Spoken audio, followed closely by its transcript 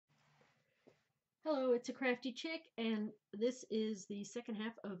Hello, it's a crafty chick, and this is the second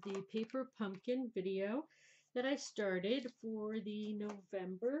half of the paper pumpkin video that I started for the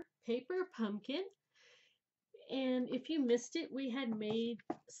November paper pumpkin. And if you missed it, we had made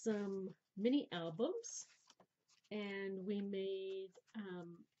some mini albums, and we made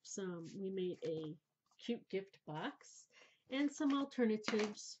a cute gift box and some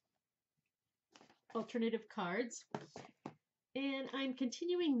alternative cards. And I'm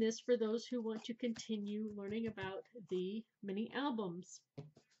continuing this for those who want to continue learning about the mini albums.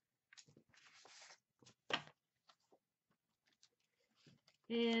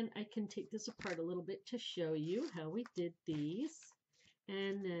 And I can take this apart a little bit to show you how we did these.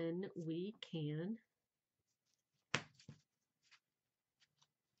 And then we can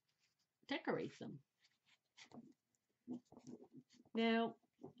decorate them. Now,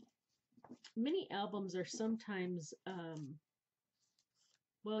 mini albums are sometimes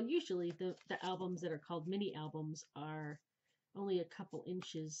well, usually the albums that are called mini albums are only a couple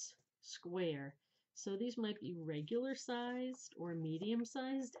inches square. So these might be regular sized or medium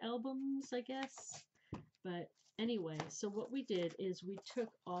sized albums, I guess. But anyway, so what we did is we took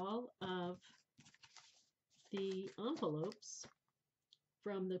all of the envelopes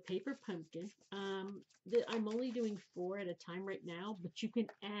from the paper pumpkin. I'm only doing 4 at a time right now, but you can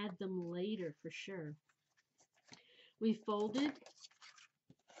add them later for sure. We folded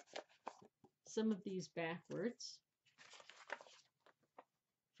some of these backwards.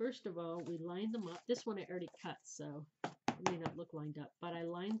 First of all, we lined them up. This one I already cut, so it may not look lined up, but I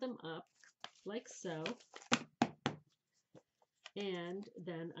lined them up like so, and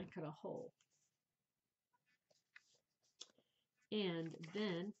then I cut a hole. And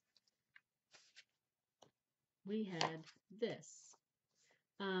then we had this.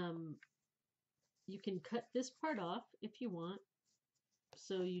 You can cut this part off if you want,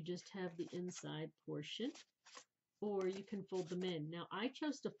 so you just have the inside portion, or you can fold them in. Now I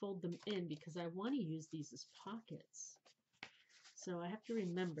chose to fold them in because I want to use these as pockets. So I have to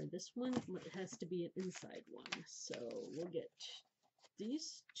remember this one has to be an inside one. So we'll get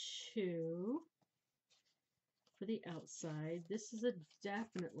these two for the outside. This is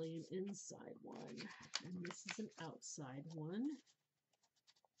definitely an inside one, and this is an outside one.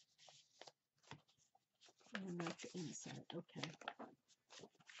 And not your inside. Okay.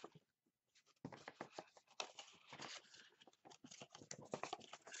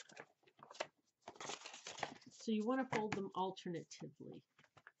 So you want to fold them alternatively.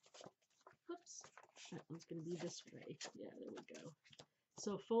 Whoops, that one's going to be this way. Yeah, there we go.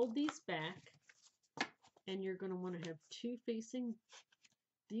 So fold these back, and you're going to want to have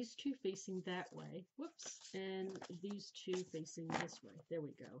these two facing that way. Whoops, and these two facing this way. There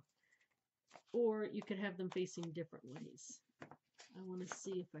we go. Or you could have them facing different ways. I want to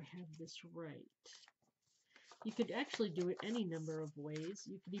see if I have this right. You could actually do it any number of ways.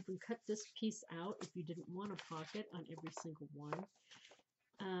 You could even cut this piece out if you didn't want a pocket on every single one.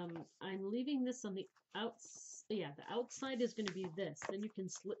 I'm leaving this on the outside. Yeah, the outside is going to be this. Then you can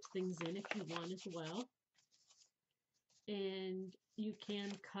slip things in if you want as well. And you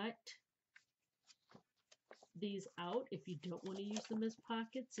can cut these out if you don't want to use them as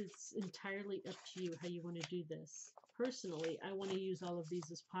pockets. It's entirely up to you how you want to do this. Personally, I want to use all of these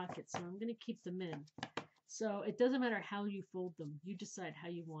as pockets, so I'm going to keep them in. So it doesn't matter how you fold them. You decide how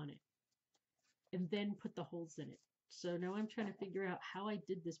you want it. And then put the holes in it. So now I'm trying to figure out how I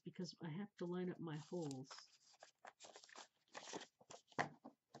did this because I have to line up my holes.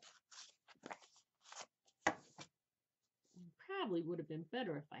 Probably would have been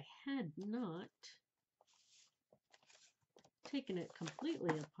better if I had not taken it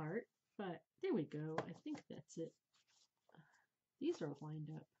completely apart, but there we go. I think that's it. These are lined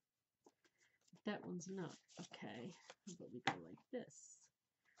up. That one's not. Okay, but we go like this.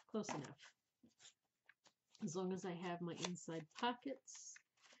 Close enough. As long as I have my inside pockets,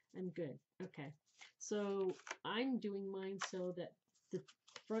 I'm good. Okay, so I'm doing mine so that the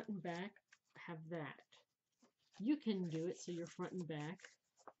front and back have that. You can do it so your front and back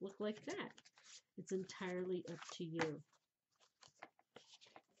look like that. It's entirely up to you.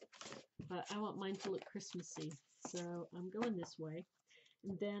 But I want mine to look Christmassy, so I'm going this way.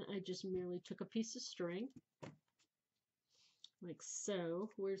 And then I just merely took a piece of string, like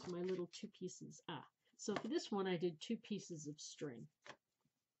so. Where's my little 2 pieces? Ah, so for this one I did 2 pieces of string.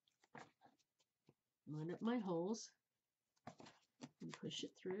 Line up my holes and push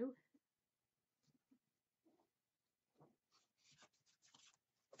it through.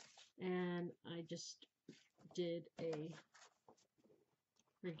 And I just did a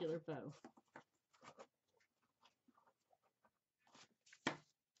regular bow.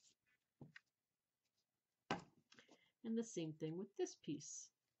 And the same thing with this piece.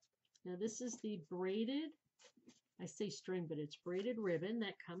 Now this is the braided, I say string, but it's braided ribbon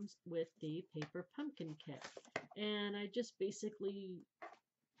that comes with the paper pumpkin kit. And I just basically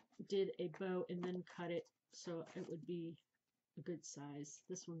did a bow and then cut it so it would be a good size.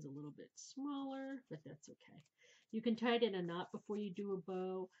 This one's a little bit smaller, but that's okay. You can tie it in a knot before you do a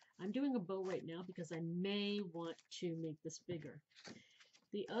bow. I'm doing a bow right now because I may want to make this bigger.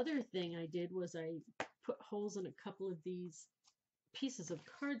 The other thing I did was I put holes in a couple of these pieces of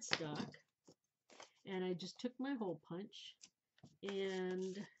cardstock, and I just took my hole punch,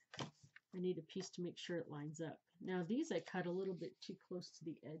 and I need a piece to make sure it lines up. Now these I cut a little bit too close to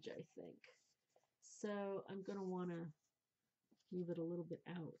the edge, I think. So I'm going to want to leave it a little bit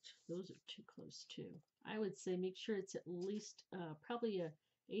out. Those are too close too. I would say make sure it's at least probably an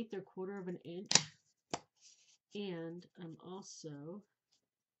 1/8 or 1/4 of an inch. And I'm also,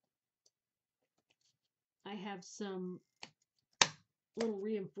 I have some little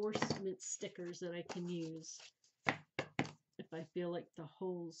reinforcement stickers that I can use if I feel like the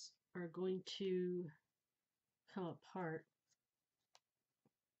holes are going to come apart.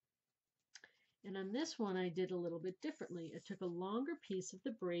 And on this one I did a little bit differently. I took a longer piece of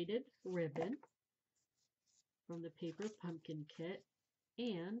the braided ribbon from the paper pumpkin kit,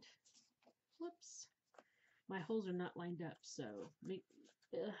 and whoops, my holes are not lined up, so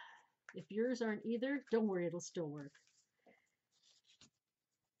if yours aren't either, don't worry, it'll still work.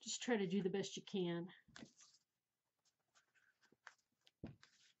 Just try to do the best you can.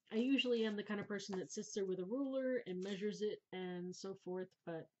 I usually am the kind of person that sits there with a ruler and measures it and so forth,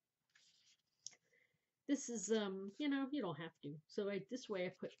 but this is, you know, you don't have to. So this way I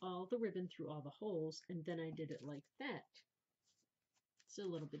put all the ribbon through all the holes, and then I did it like that. It's a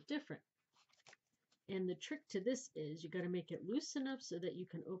little bit different. And the trick to this is you got to make it loose enough so that you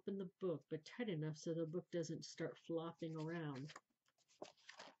can open the book, but tight enough so the book doesn't start flopping around.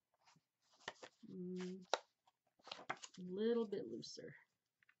 A little bit looser.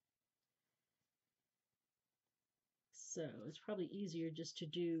 So it's probably easier just to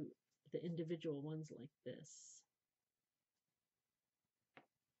do the individual ones like this.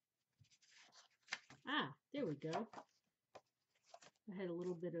 Ah, there we go. I had a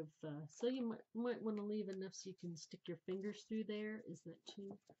little bit of, so you might want to leave enough so you can stick your fingers through there. Is that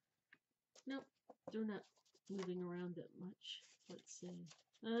too? Nope, they're not moving around that much. Let's see.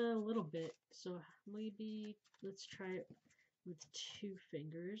 A little bit. So maybe let's try it with 2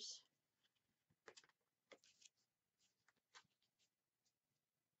 fingers.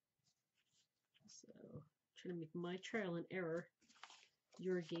 So trying to make my trial and error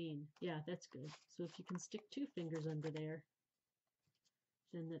your gain. Yeah, that's good. So if you can stick 2 fingers under there,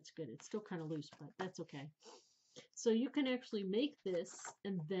 then that's good. It's still kind of loose, but that's okay. So you can actually make this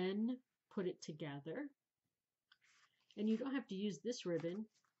and then put it together. And you don't have to use this ribbon.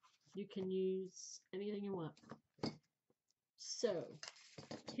 You can use anything you want. So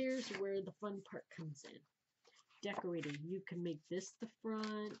here's where the fun part comes in. Decorating. You can make this the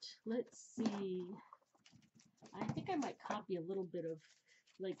front. Let's see. I think I might copy a little bit of,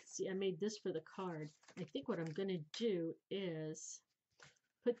 like, see, I made this for the card. I think what I'm going to do is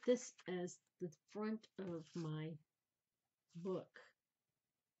put this as the front of my book.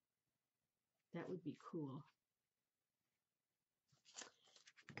 That would be cool.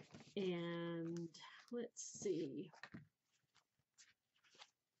 And let's see.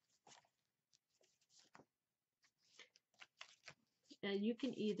 And you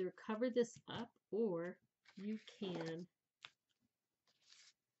can either cover this up, or you can,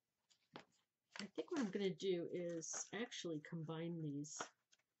 I think what I'm going to do is actually combine these,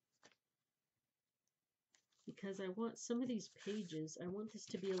 because I want some of these pages, I want this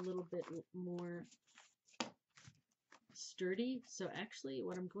to be a little bit more sturdy. So actually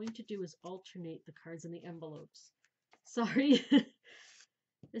what I'm going to do is alternate the cards and the envelopes. Sorry.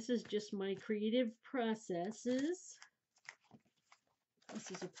 This is just my creative processes.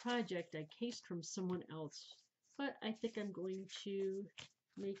 This is a project I cased from someone else, but I think I'm going to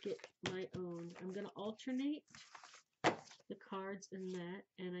make it my own. I'm going to alternate the cards in that,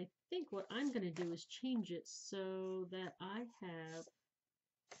 and I think what I'm going to do is change it so that I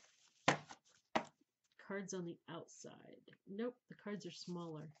have cards on the outside. Nope, the cards are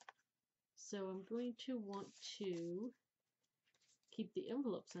smaller. So I'm going to want to keep the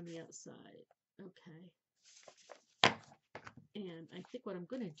envelopes on the outside. Okay. And I think what I'm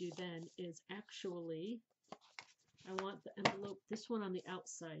going to do then is actually, I want the envelope, this one on the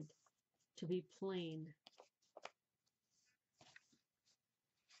outside, to be plain.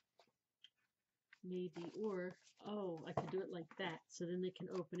 Maybe, or, oh, I could do it like that, so then they can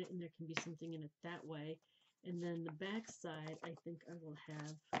open it and there can be something in it that way. And then the back side, I think I will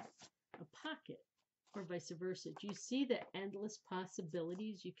have a pocket, or vice versa. Do you see the endless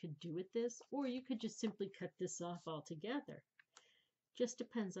possibilities you could do with this? Or you could just simply cut this off altogether. Just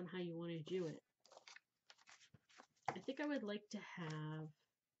depends on how you want to do it. I think I would like to have,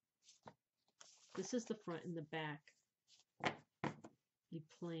 this is the front and the back, be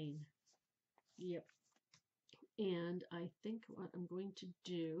plain. Yep. And I think what I'm going to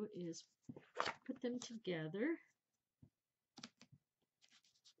do is put them together.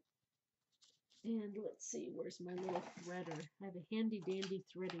 And let's see, where's my little threader? I have a handy dandy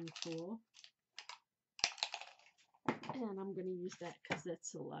threading tool. And I'm going to use that because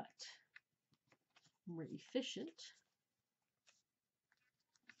that's a lot more efficient.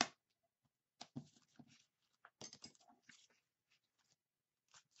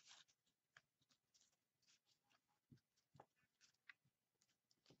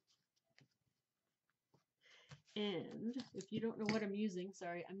 And if you don't know what I'm using,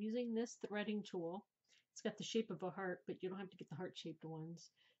 sorry, I'm using this threading tool. It's got the shape of a heart, but you don't have to get the heart-shaped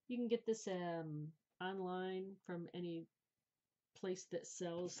ones. You can get this online from any place that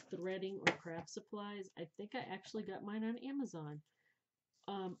sells threading or craft supplies. I think I actually got mine on Amazon.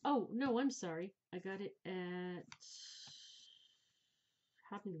 Oh, no, I'm sorry. I got it at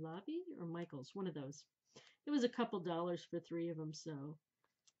Hobby Lobby or Michael's, one of those. It was a couple dollars for 3 of them, so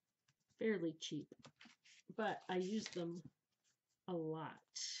fairly cheap. But I use them a lot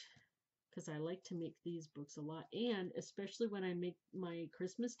because I like to make these books a lot, and especially when I make my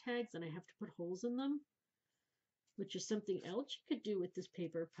Christmas tags and I have to put holes in them, which is something else you could do with this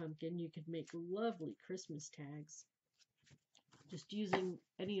paper pumpkin. You could make lovely Christmas tags just using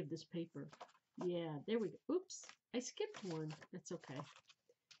any of this paper. Yeah, there we go. Oops, I skipped one. That's okay.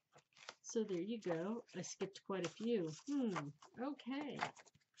 So there you go. I skipped quite a few. Okay.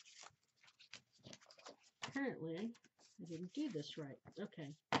 Apparently, I didn't do this right.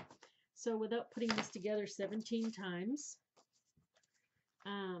 Okay. So without putting this together 17 times,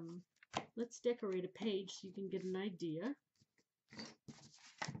 let's decorate a page so you can get an idea.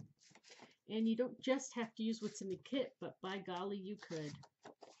 And you don't just have to use what's in the kit, but by golly, you could.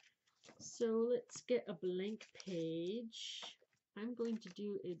 So let's get a blank page. I'm going to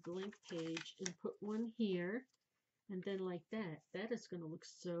do a blank page and put one here, and then like that. That is going to look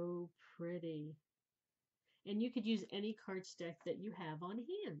so pretty. And you could use any card stack that you have on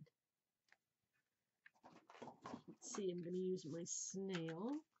hand. Let's see, I'm going to use my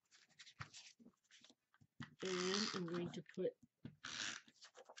snail. And I'm going to put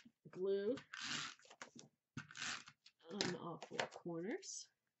glue on all 4 corners.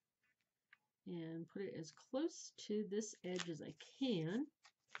 And put it as close to this edge as I can.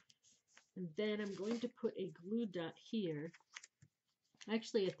 And then I'm going to put a glue dot here.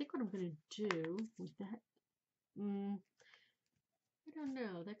 Actually, I think what I'm going to do with that, I don't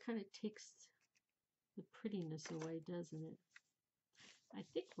know, that kind of takes the prettiness away, doesn't it? I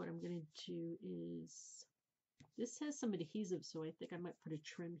think what I'm going to do is, this has some adhesive, so I think I might put a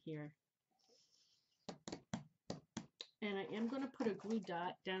trim here. And I am going to put a glue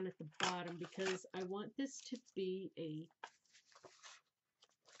dot down at the bottom because I want this to be a,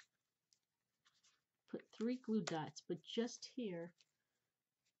 put 3 glue dots, but just here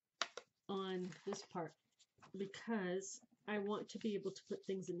on this part, because I want to be able to put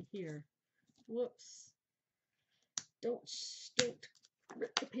things in here. Whoops. Don't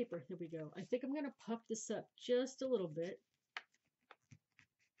rip the paper. Here we go. I think I'm going to puff this up just a little bit.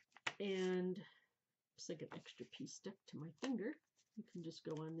 And looks like an extra piece stuck to my finger. You can just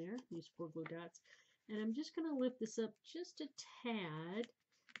go on there, use 4 glue dots. And I'm just going to lift this up just a tad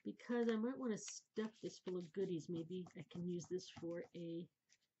because I might want to stuff this full of goodies. Maybe I can use this for a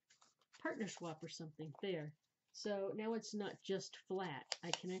partner swap or something. There. So now it's not just flat.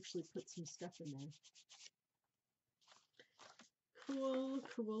 I can actually put some stuff in there. Cool,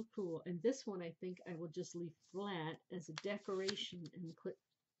 cool, cool. And this one I think I will just leave flat as a decoration and put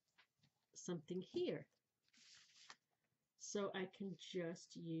something here. So I can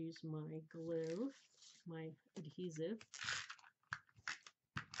just use my glue, my adhesive,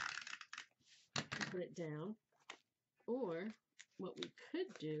 and put it down. Or what we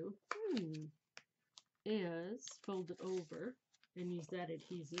could do is fold it over and use that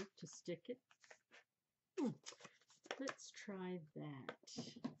adhesive to stick it. Let's try that.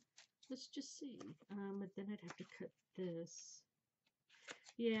 Let's just see. But then I'd have to cut this.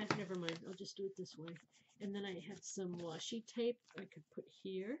 Yeah, never mind. I'll just do it this way. And then I have some washi tape I could put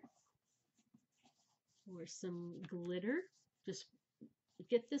here. Or some glitter. Just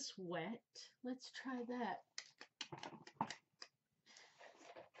get this wet. Let's try that.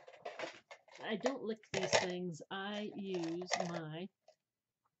 I don't lick these things. I use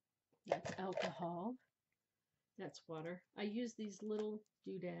that's alcohol, that's water. I use these little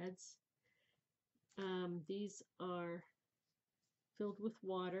doodads. These are filled with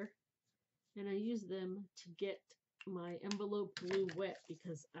water, and I use them to get my envelope glue wet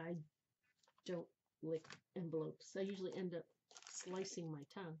because I don't lick envelopes. I usually end up slicing my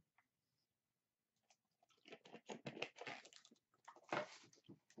tongue.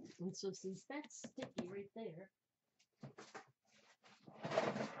 And so since that's sticky right there,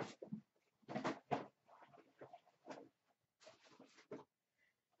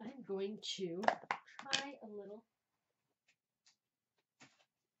 I'm going to try a little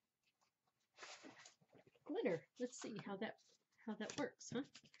glitter. Let's see how that works, huh?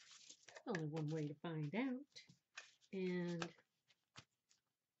 Only one way to find out. And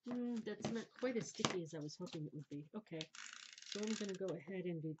that's not quite as sticky as I was hoping it would be. Okay, so I'm going to go ahead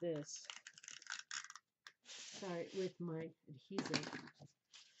and do this. Try it with my adhesive.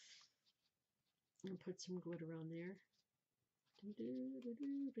 And put some glitter on there.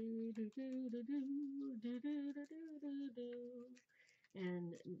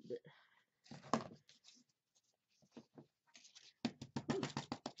 And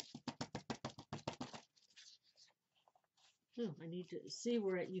I need to see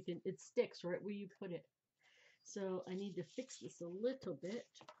where it sticks right where you put it. So I need to fix this a little bit.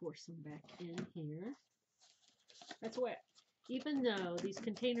 Pour some back in here. That's wet. Even though these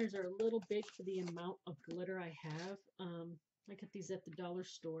containers are a little big for the amount of glitter I have, I get these at the dollar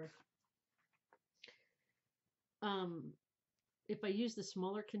store. If I use the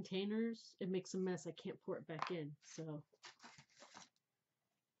smaller containers, it makes a mess. I can't pour it back in. So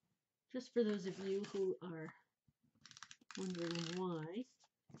just for those of you who are wondering why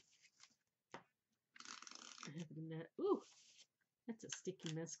I have it in that. Ooh, that's a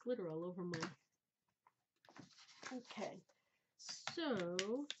sticky mess. Glitter all over my. Okay,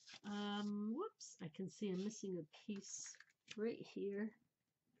 so whoops, I can see I'm missing a piece right here,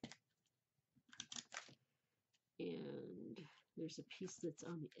 and there's a piece that's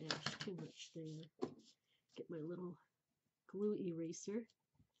on the edge. Too much there. Get my little glue eraser.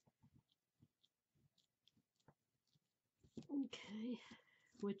 Okay,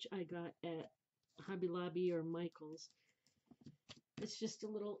 which I got at Hobby Lobby or Michael's. It's just a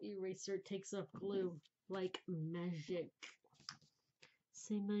little eraser. It takes off glue like magic.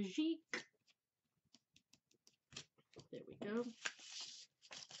 C'est magique. There we go.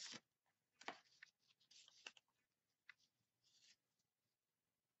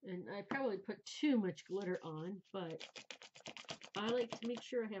 And I probably put too much glitter on, but I like to make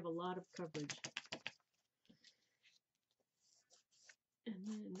sure I have a lot of coverage. And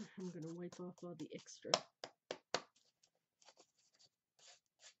then I'm going to wipe off all the extra.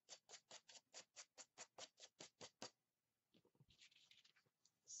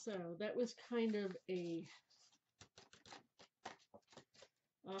 So that was kind of a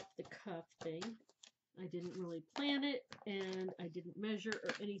off-the-cuff thing. I didn't really plan it, and I didn't measure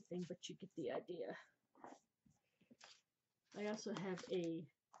or anything, but you get the idea. I also have a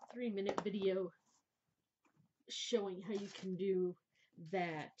 3-minute video showing how you can do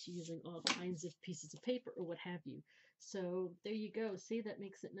that using all kinds of pieces of paper or what have you. So there you go. See, that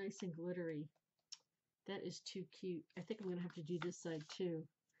makes it nice and glittery. That is too cute. I think I'm going to have to do this side too.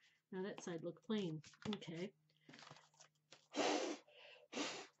 Now that side looked plain. Okay.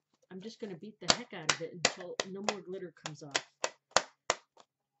 I'm just going to beat the heck out of it until no more glitter comes off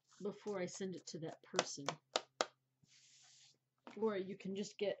before I send it to that person. Or you can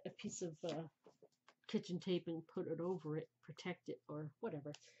just get a piece of kitchen tape and put it over it, protect it, or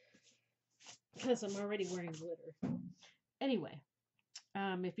whatever. Because I'm already wearing glitter. Anyway,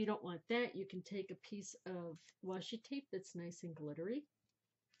 if you don't want that, you can take a piece of washi tape that's nice and glittery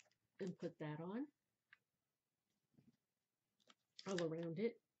and put that on all around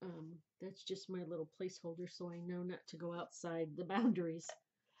it. That's just my little placeholder so I know not to go outside the boundaries.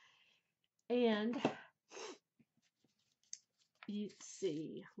 And let's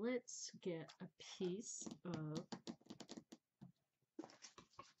see, let's get a piece of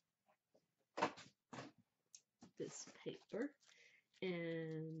this paper,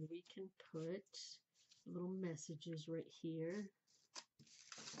 and we can put little messages right here.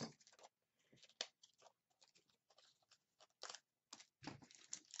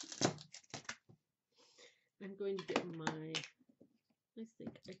 I'm going to get my, I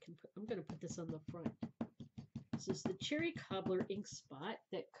think I can put, I'm going to put this on the front. This is the Cherry Cobbler ink spot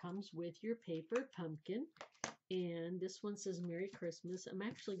that comes with your paper pumpkin. And this one says Merry Christmas. I'm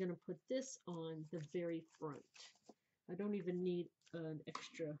actually going to put this on the very front. I don't even need an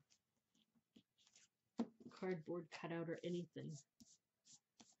extra cardboard cutout or anything.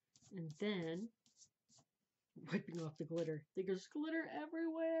 And then wiping off the glitter. There's glitter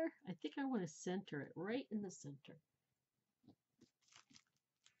everywhere. I think I want to center it right in the center.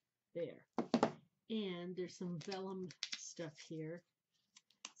 There. And there's some vellum stuff here.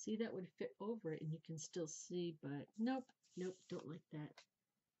 See, that would fit over it and you can still see, but nope, nope, don't like that.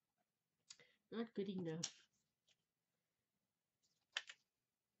 Not good enough.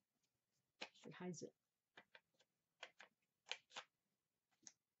 It hides it.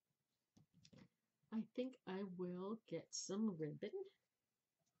 I think I will get some ribbon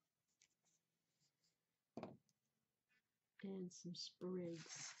and some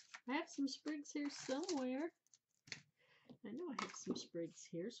sprigs. I have some sprigs here somewhere. I know I have some sprigs.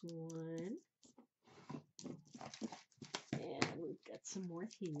 Here's one. And we've got some more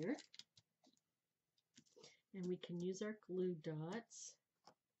here. And we can use our glue dots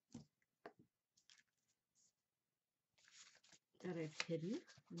that I've hidden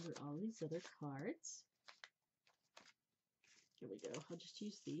under all these other cards. Here we go. I'll just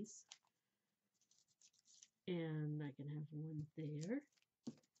use these. And I can have one there.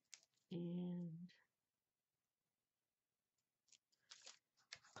 And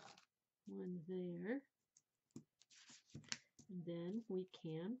one there. And then we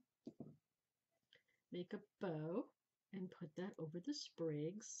can make a bow and put that over the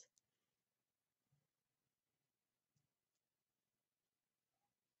sprigs.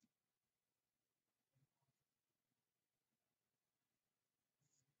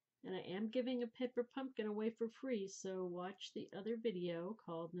 And I am giving a paper pumpkin away for free, so watch the other video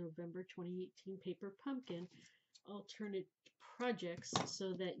called November 2018 Paper Pumpkin Alternate Projects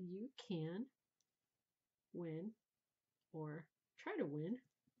so that you can win or try to win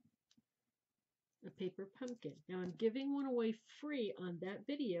a paper pumpkin. Now I'm giving one away free on that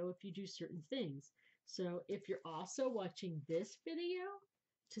video if you do certain things. So if you're also watching this video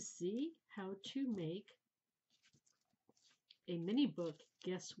to see how to make a mini book,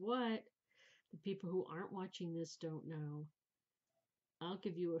 guess what? The people who aren't watching this don't know. I'll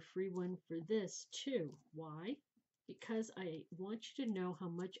give you a free one for this too. Why? Because I want you to know how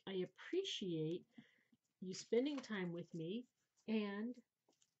much I appreciate you spending time with me and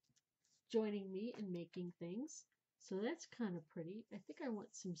joining me in making things. So that's kind of pretty. I think I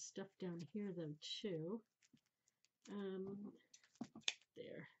want some stuff down here though too.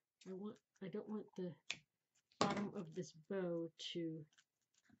 There. I don't want the bottom of this bow to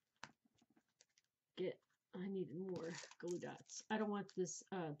get, I need more glue dots. I don't want this,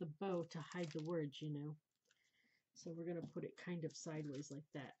 the bow to hide the words, you know. So we're going to put it kind of sideways like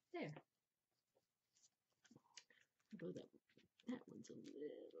that. There. Although that one's a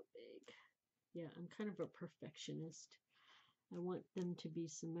little big. Yeah, I'm kind of a perfectionist. I want them to be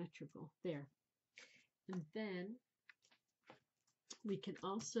symmetrical. There. And then we can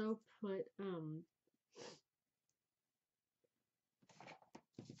also put,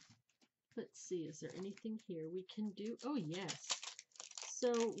 let's see, is there anything here we can do? Oh, yes.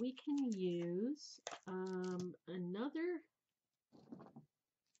 So we can use another,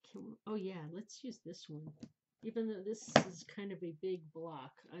 oh yeah, let's use this one. Even though this is kind of a big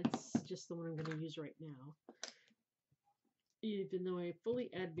block, it's just the one I'm going to use right now. Even though I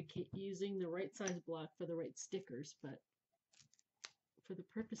fully advocate using the right size block for the right stickers, but for the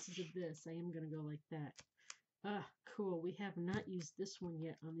purposes of this, I am going to go like that. Ah, cool. We have not used this one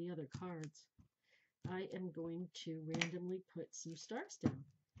yet on the other cards. I am going to randomly put some stars down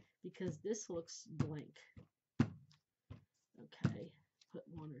because this looks blank. Okay, put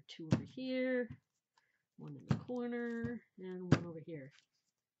one or two over here, one in the corner, and one over here.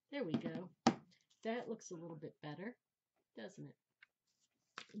 There we go. That looks a little bit better, doesn't it?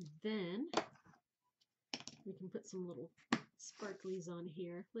 Then we can put some little sparklies on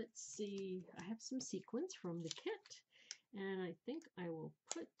here. Let's see. I have some sequins from the kit, and I think I will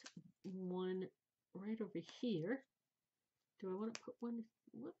put one right over here. Do I want to put one?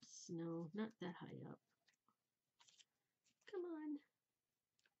 Whoops, no, not that high up. Come on.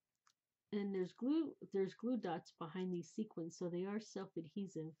 And there's glue dots behind these sequins, so they are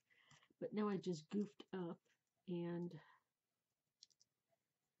self-adhesive. But now I just goofed up, and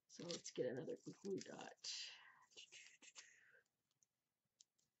so let's get another glue dot.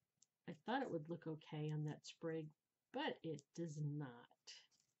 I thought it would look okay on that sprig, but it does not.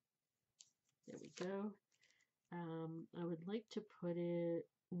 There we go. I would like to put it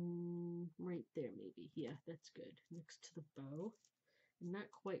right there maybe. Yeah, that's good. Next to the bow.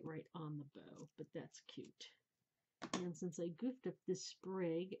 Not quite right on the bow, but that's cute. And since I goofed up this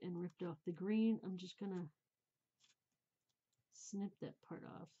sprig and ripped off the green, I'm just going to snip that part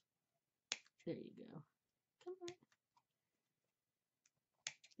off. There you go.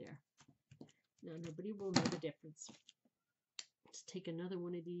 Now nobody will know the difference. Let's take another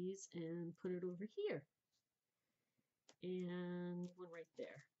one of these and put it over here. And one right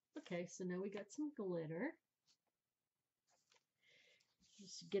there. Okay, so now we got some glitter.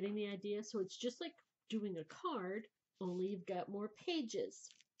 Just getting the idea. So it's just like doing a card, only you've got more pages.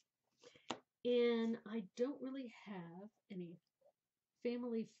 And I don't really have any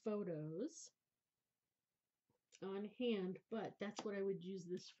family photos on hand, but that's what I would use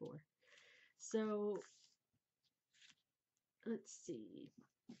this for. So let's see.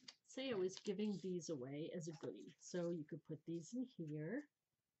 Say I was giving these away as a goodie. So you could put these in here.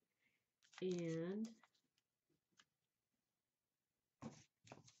 And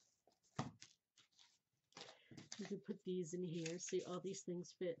you could put these in here. See, all these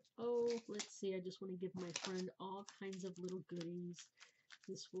things fit. Oh, let's see. I just want to give my friend all kinds of little goodies.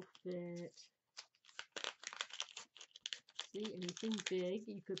 This will fit. See, anything big.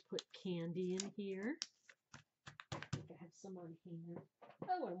 You could put candy in here. I think I have some on hand.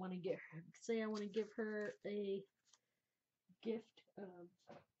 Oh, I want to get her. Say I want to give her a gift of.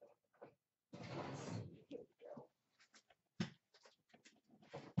 Let's see. Here we go.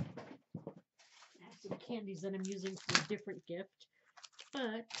 I have some candies that I'm using for a different gift,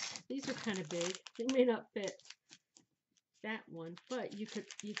 but these are kind of big. They may not fit that one, but you could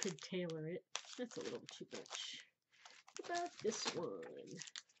tailor it. That's a little too much. What about this one?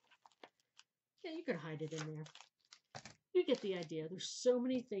 Yeah, you could hide it in there. You get the idea. There's so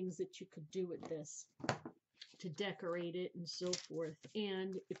many things that you could do with this to decorate it and so forth.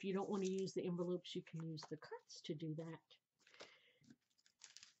 And if you don't want to use the envelopes, you can use the cards to do that.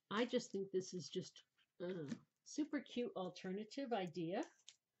 I just think this is just a super cute alternative idea.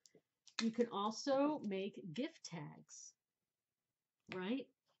 You can also make gift tags, right?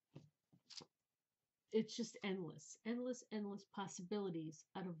 It's just endless, endless, endless possibilities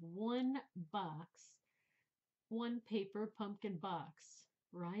out of one box, one paper pumpkin box,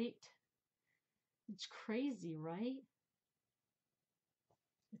 right? It's crazy, right?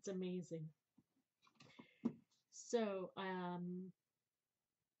 It's amazing. So,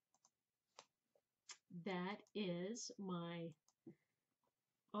 that is my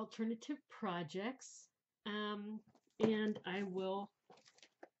alternative projects. And I will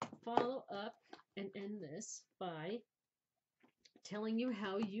follow up and end this by telling you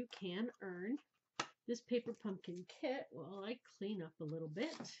how you can earn this paper pumpkin kit while I clean up a little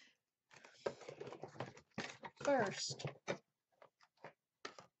bit. First,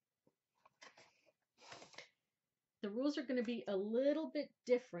 the rules are going to be a little bit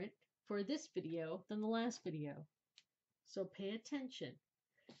different for this video than the last video, so pay attention.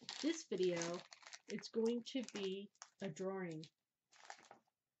 This video, it's going to be a drawing.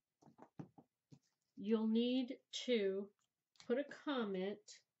 You'll need to put a comment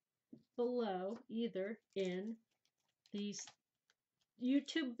below, either in the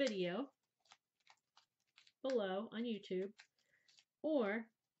YouTube video below on YouTube, or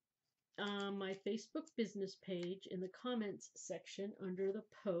on my Facebook business page in the comments section under the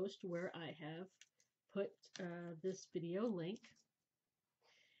post where I have put this video link.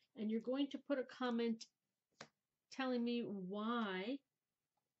 And you're going to put a comment telling me why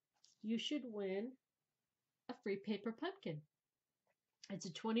you should win a free paper pumpkin. It's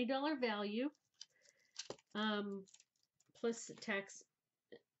a $20 value, plus tax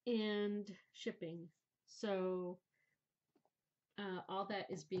and shipping. So all that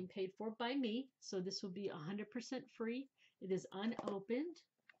is being paid for by me. So this will be 100% free. It is unopened.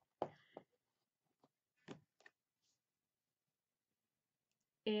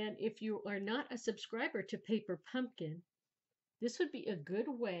 And if you are not a subscriber to Paper Pumpkin, this would be a good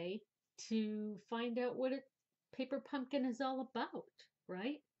way to find out what a Paper Pumpkin is all about,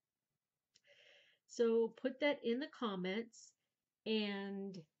 right? So put that in the comments,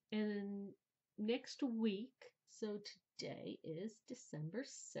 and next week, so today is December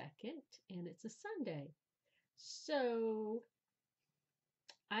 2nd, and it's a Sunday. So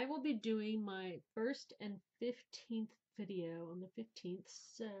I will be doing my 1st and 15th video on the 15th,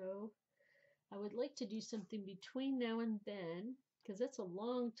 so I would like to do something between now and then, because that's a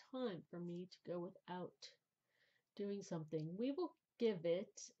long time for me to go without doing something. We will give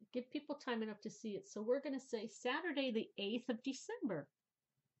people time enough to see it. So we're going to say Saturday the 8th of December.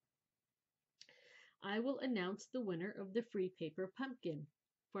 I will announce the winner of the free paper pumpkin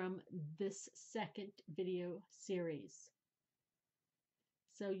from this second video series.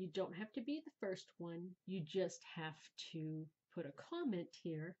 So you don't have to be the first one. You just have to put a comment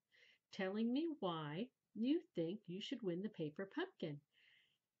here telling me why you think you should win the paper pumpkin.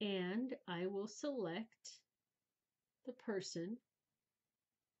 And I will select the person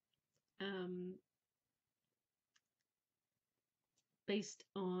based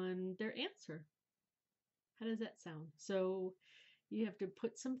on their answer. How does that sound? So you have to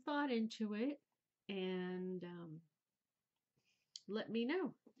put some thought into it and let me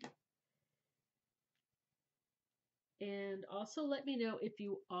know. And also let me know if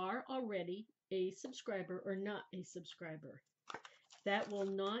you are already a subscriber or not a subscriber. That will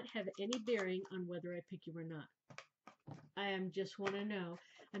not have any bearing on whether I pick you or not. I just want to know.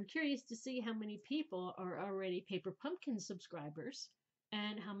 I'm curious to see how many people are already Paper Pumpkin subscribers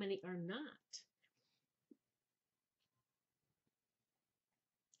and how many are not.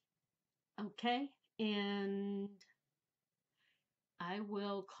 Okay, and I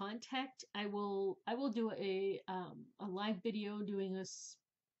will do a live video doing a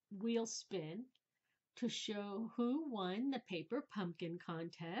wheel spin to show who won the Paper Pumpkin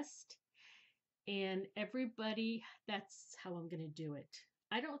contest. And everybody, that's how I'm going to do it.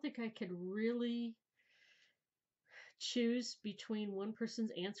 I don't think I could really choose between one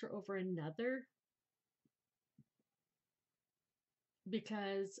person's answer over another,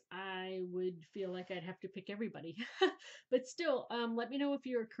 because I would feel like I'd have to pick everybody. But still, let me know if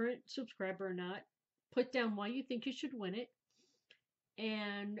you're a current subscriber or not. Put down why you think you should win it.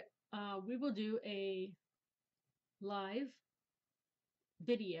 And we will do a live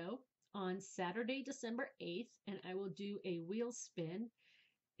video on Saturday, December 8th, and I will do a wheel spin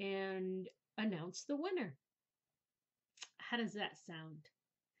and announce the winner. How does that sound?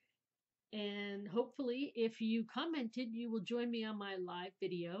 And hopefully, if you commented, you will join me on my live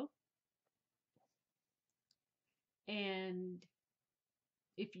video. And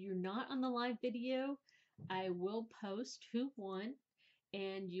if you're not on the live video, I will post who won,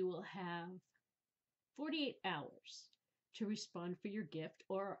 and you will have 48 hours to respond for your gift,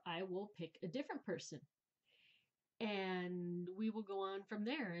 or I will pick a different person. And we will go on from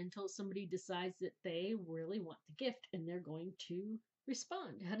there until somebody decides that they really want the gift and they're going to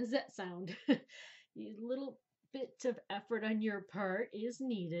respond. How does that sound? A little bit of effort on your part is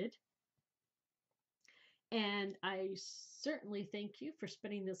needed. And I certainly thank you for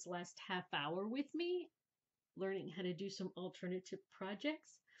spending this last half hour with me, learning how to do some alternative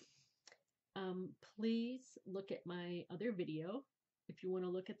projects. Please look at my other video if you want to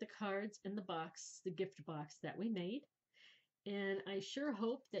look at the cards and the box, the gift box that we made. And I sure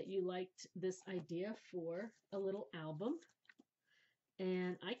hope that you liked this idea for a little album.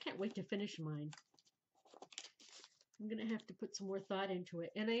 And I can't wait to finish mine. I'm going to have to put some more thought into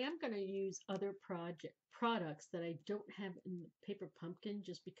it. And I am going to use other products that I don't have in the Paper Pumpkin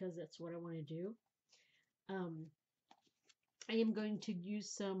just because that's what I want to do. I am going to use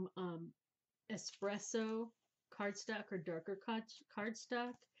some espresso cardstock or darker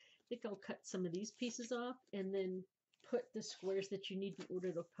cardstock. I think I'll cut some of these pieces off and then put the squares that you need in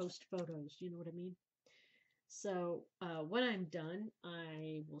order to post photos. You know what I mean? So when I'm done,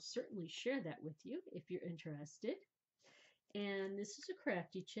 I will certainly share that with you if you're interested. And this is a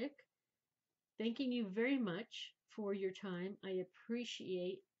Crafty Chick. Thanking you very much for your time. I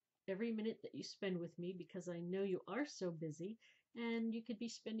appreciate every minute that you spend with me because I know you are so busy and you could be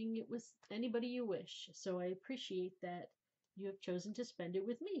spending it with anybody you wish. So I appreciate that you have chosen to spend it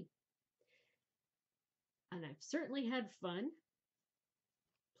with me. And I've certainly had fun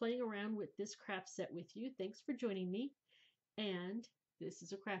playing around with this craft set with you. Thanks for joining me. And this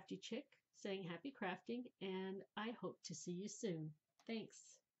is a Crafty Chick saying happy crafting, and I hope to see you soon. Thanks.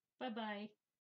 Bye-bye.